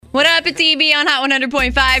up? It's EB on Hot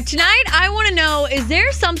 100.5. Tonight, I want to know, is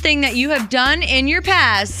there something that you have done in your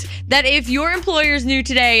past that if your employers knew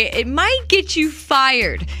today, it might get you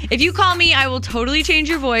fired? If you call me, I will totally change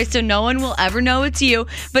your voice so no one will ever know it's you.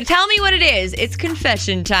 But tell me what it is. It's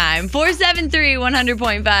confession time.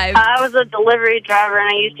 473-100.5. I was a delivery driver and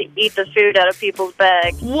I used to eat the food out of people's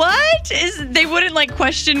bags. What? They wouldn't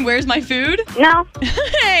question, where's my food? No.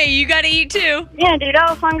 Hey, you gotta eat too. Yeah, dude,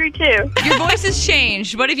 I was hungry too. Your voice has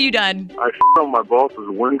changed. What have you done? I on my boss's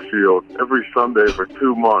windshield every Sunday for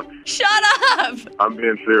 2 months. Shut up! I'm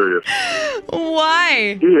being serious.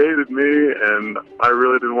 Why? He hated me, and I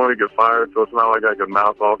really didn't want to get fired, so it's not like I could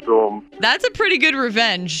mouth off to him. That's a pretty good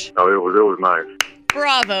revenge. No, it was nice.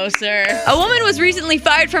 Bravo, sir. A woman was recently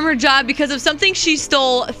fired from her job because of something she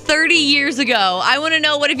stole 30 years ago. I want to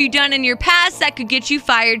know, what have you done in your past that could get you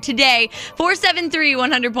fired today?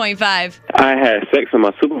 473-100.5. I had sex with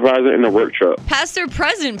my supervisor in the work truck. Past or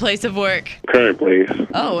present place of work? Current place.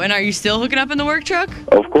 Oh, and are you still hooking up in the work truck?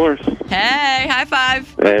 Of course. Hey, high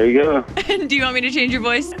five. There you go. Do you want me to change your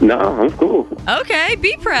voice? No, I'm cool. Okay,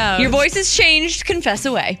 be proud. Your voice has changed. Confess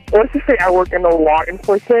away. Let's just say I work in the law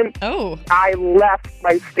enforcement. Oh. I left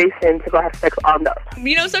my station to go have sex armed up.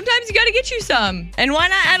 You know, sometimes you gotta get you some. And why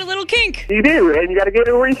not add a little kink? You do, and you gotta get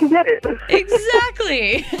it where you can get it.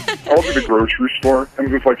 Exactly. I was at the grocery store,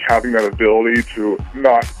 and just having that ability to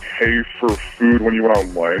not pay for food when you went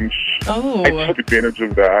on lunch. Oh. I took advantage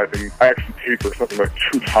of that, and I actually paid for something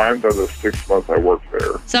 2 times out of the 6 months I worked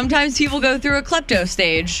there. Sometimes people go through a klepto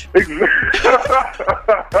stage. Exactly.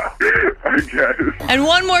 I guess. And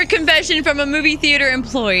one more confession from a movie theater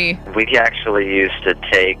employee. We actually used to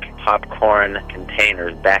take popcorn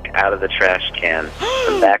containers back out of the trash can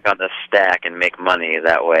and back on the stack and make money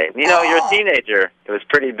that way. You know, you're a teenager. It was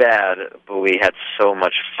pretty bad, but we had so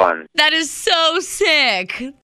much fun. That is so sick.